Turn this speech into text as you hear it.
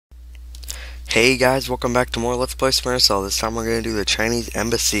Hey guys, welcome back to more Let's Play Splinter. This time we're going to do the Chinese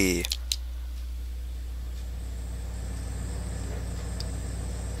Embassy.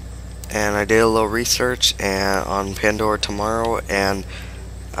 And I did a little research on Pandora tomorrow, and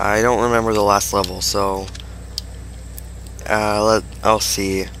I don't remember the last level, so I'll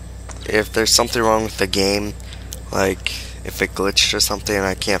see. If there's something wrong with the game, like if it glitched or something and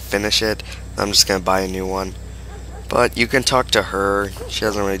I can't finish it, I'm just going to buy a new one. But you can talk to her. She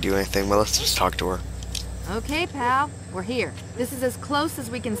doesn't really do anything, but let's just talk to her. Okay, pal. We're here. This is as close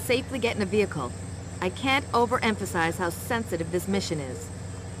as we can safely get in a vehicle. I can't overemphasize how sensitive this mission is.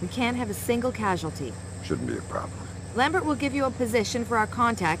 We can't have a single casualty. Shouldn't be a problem. Lambert will give you a position for our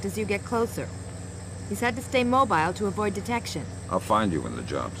contact as you get closer. He's had to stay mobile to avoid detection. I'll find you when the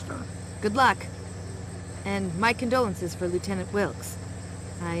job's done. Good luck. And my condolences for Lieutenant Wilkes.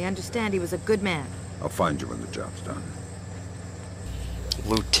 I understand he was a good man. I'll find you when the job's done.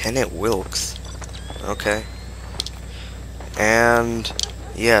 Lieutenant Wilkes. Okay. And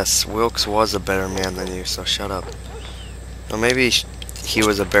yes, Wilkes was a better man than you, so shut up. Well, maybe he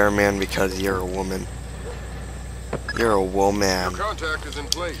was a better man because you're a woman. You're a woman. Your contact is in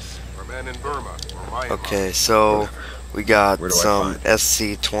place. Our man in Burma. Or Myanmar. Okay, so we got some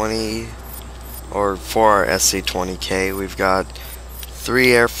SC-20, or for our SC-20K, we've got 3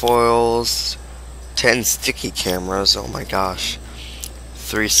 airfoils, 10 sticky cameras, oh my gosh,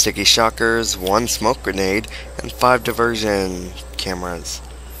 3 sticky shockers, 1 smoke grenade, and 5 diversion cameras.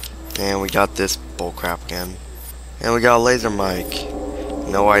 And we got this bullcrap again. And we got a laser mic.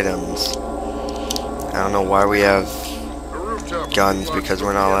 No items. I don't know why we have guns, because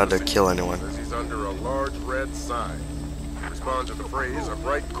we're not allowed to kill anyone. He's under a large red sign. Responds to the phrase, a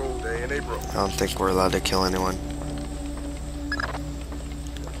bright cold day in April. I don't think we're allowed to kill anyone.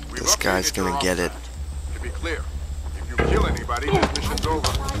 This guy's gonna get it. To be clear, if you kill anybody, this mission's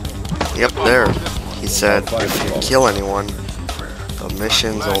over. Yep, there. He said, if you kill anyone, the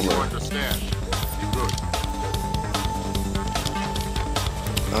mission's Glad you over. understand.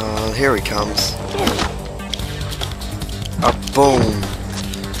 Good. Here he comes. Boom.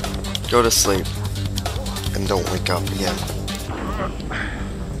 Go to sleep. And don't wake up again.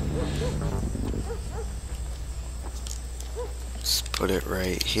 Just put it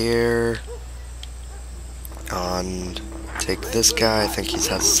right here. And take this guy. I think he's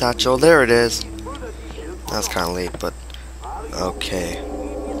has a satchel. There it is. That's kind of late, but okay.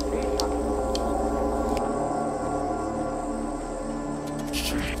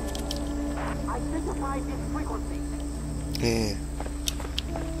 Yeah.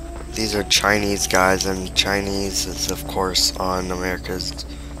 These are Chinese guys, and Chinese is of course on America's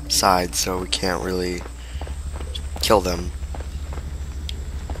side, so we can't really kill them.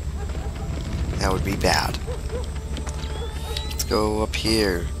 That would be bad. Let's go up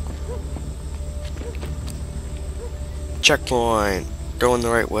here. Checkpoint. Going the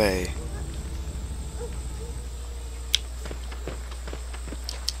right way.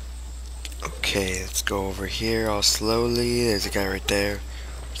 Okay, let's go over here all slowly. There's a guy right there.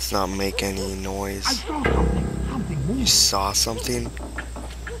 Let's not make any noise. You saw something?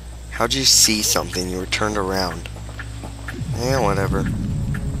 How'd you see something? You were turned around. Yeah, whatever.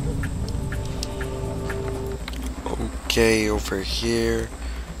 Okay, over here.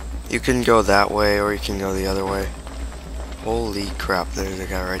 You can go that way or you can go the other way. Holy crap, there's a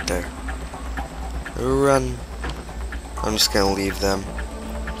guy right there. Run. I'm just gonna leave them.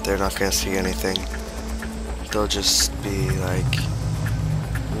 They're not gonna see anything. They'll just be like,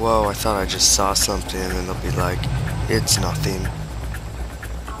 whoa, I thought I just saw something, and they'll be like, it's nothing.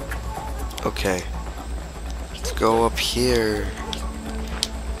 Okay. Let's go up here.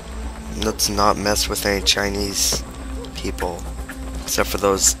 Let's not mess with any Chinese people. Except for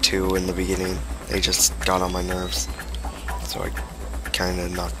those 2 in the beginning. They just got on my nerves. So I kinda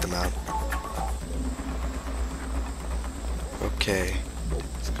knocked them out. Okay.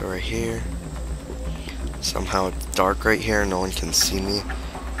 Let's go right here. Somehow it's dark right here, no one can see me.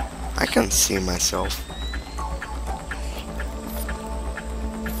 I can see myself.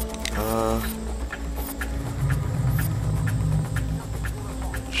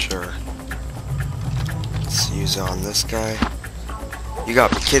 Sure. Let's use it on this guy. You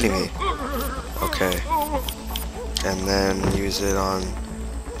gotta be kidding me. Okay. And then use it on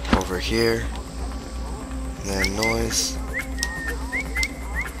over here. And then noise.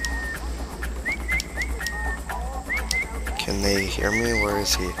 Can they hear me? Where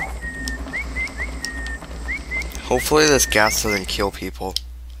is he? Hopefully this gas doesn't kill people.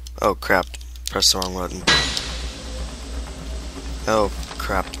 Oh crap. Pressed the wrong button. Oh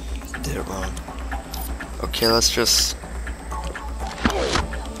crap. Did it wrong. Okay, let's just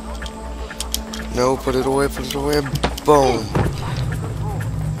No, put it away, put it away. Boom.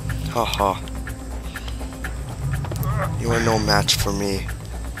 Haha. You are no match for me.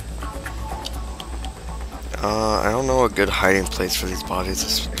 I don't know a good hiding place for these bodies.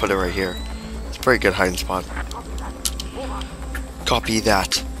 Let's put it right here. It's a pretty good hiding spot. Copy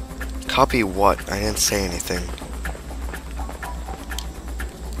that. Copy what? I didn't say anything.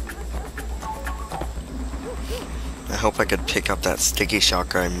 I hope I could pick up that sticky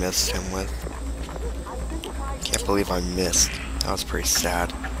shocker I missed him with. Can't believe I missed. That was pretty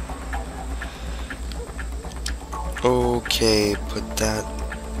sad. Okay, put that.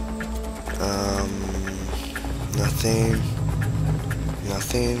 Nothing.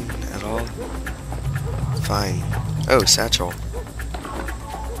 Nothing at all. Fine. Oh, satchel.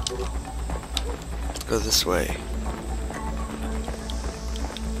 Let's go this way.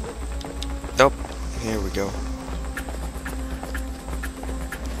 Nope. Here we go.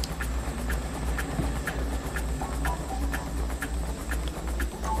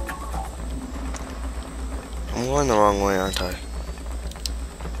 I'm going the wrong way, aren't I?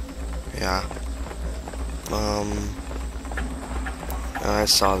 Yeah. I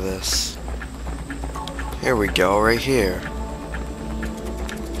saw this. Here we go, right here.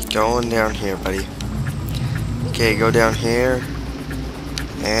 Going down here, buddy. Okay, go down here.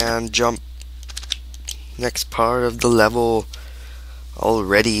 And jump. Next part of the level.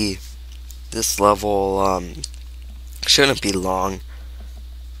 Already. This level, shouldn't be long.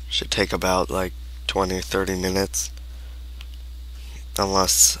 Should take about, like, 20 or 30 minutes.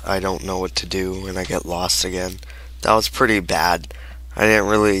 Unless I don't know what to do and I get lost again. That was pretty bad. I didn't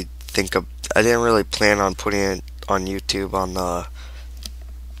really plan on putting it on YouTube on the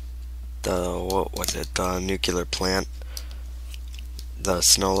what was it, the nuclear plant, the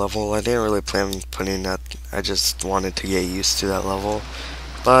snow level. I didn't really plan on putting that. I just wanted to get used to that level,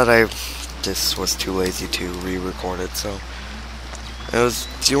 but I just was too lazy to re-record it. So it was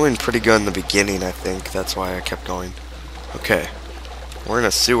doing pretty good in the beginning. I think that's why I kept going. Okay, we're in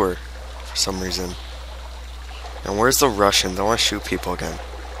a sewer for some reason. And where's the Russians? I want to shoot people again.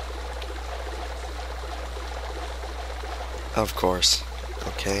 Of course.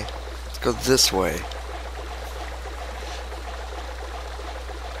 Okay. Let's go this way.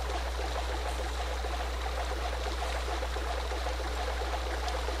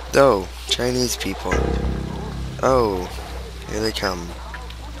 Oh, Chinese people. Oh, here they come.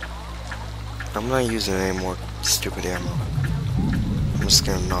 I'm not using any more stupid ammo. I'm just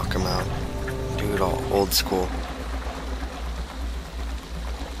gonna knock them out. Do it all old school.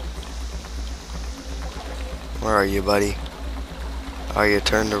 Where are you, buddy? Are you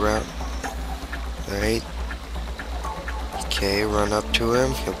turned around? Alright. Okay, run up to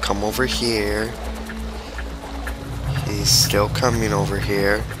him. He'll come over here. He's still coming over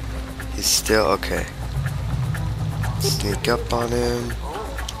here. He's still... okay. Sneak up on him.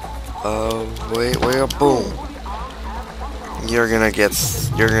 Wait, boom. You're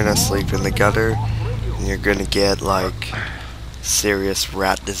gonna sleep in the gutter. And you're gonna get, like, serious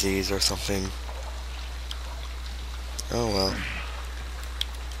rat disease or something. Oh well.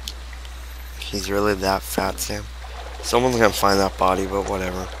 He's really that fat, Sam. Someone's gonna find that body, but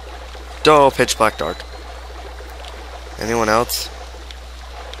whatever. Oh, pitch black dark. Anyone else?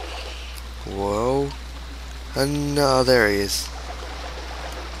 Whoa. And no, there he is.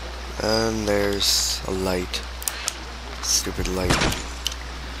 And there's a light. Stupid light.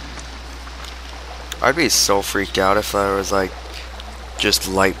 I'd be so freaked out if there was like just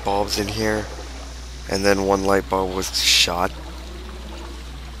light bulbs in here. And then one light bulb was shot.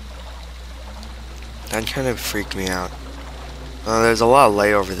 That kind of freaked me out. There's a lot of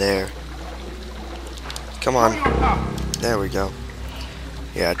light over there. Come on. There we go.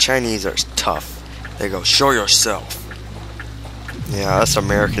 Yeah, Chinese are tough. They go, show yourself. Yeah, us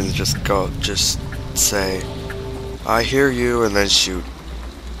Americans just say, I hear you, and then shoot.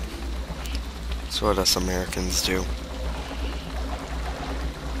 That's what us Americans do.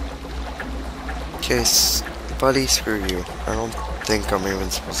 Okay, buddy, screw you. I don't think I'm even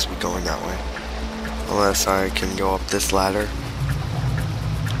supposed to be going that way. Unless I can go up this ladder.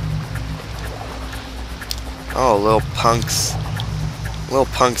 Oh, little punks. Little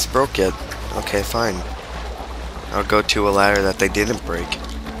punks broke it. Okay, fine. I'll go to a ladder that they didn't break.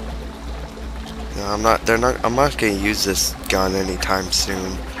 No, I'm not gonna use this gun anytime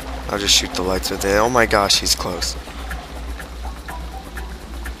soon. I'll just shoot the lights with it. Oh my gosh, he's close.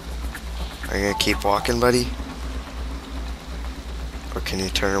 Are you gonna keep walking, buddy? Or can you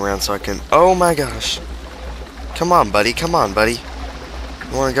turn around so I can... oh my gosh! Come on, buddy. Come on, buddy.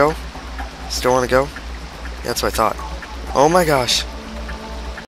 You wanna go? Still wanna go? Yeah, that's what I thought. Oh my gosh.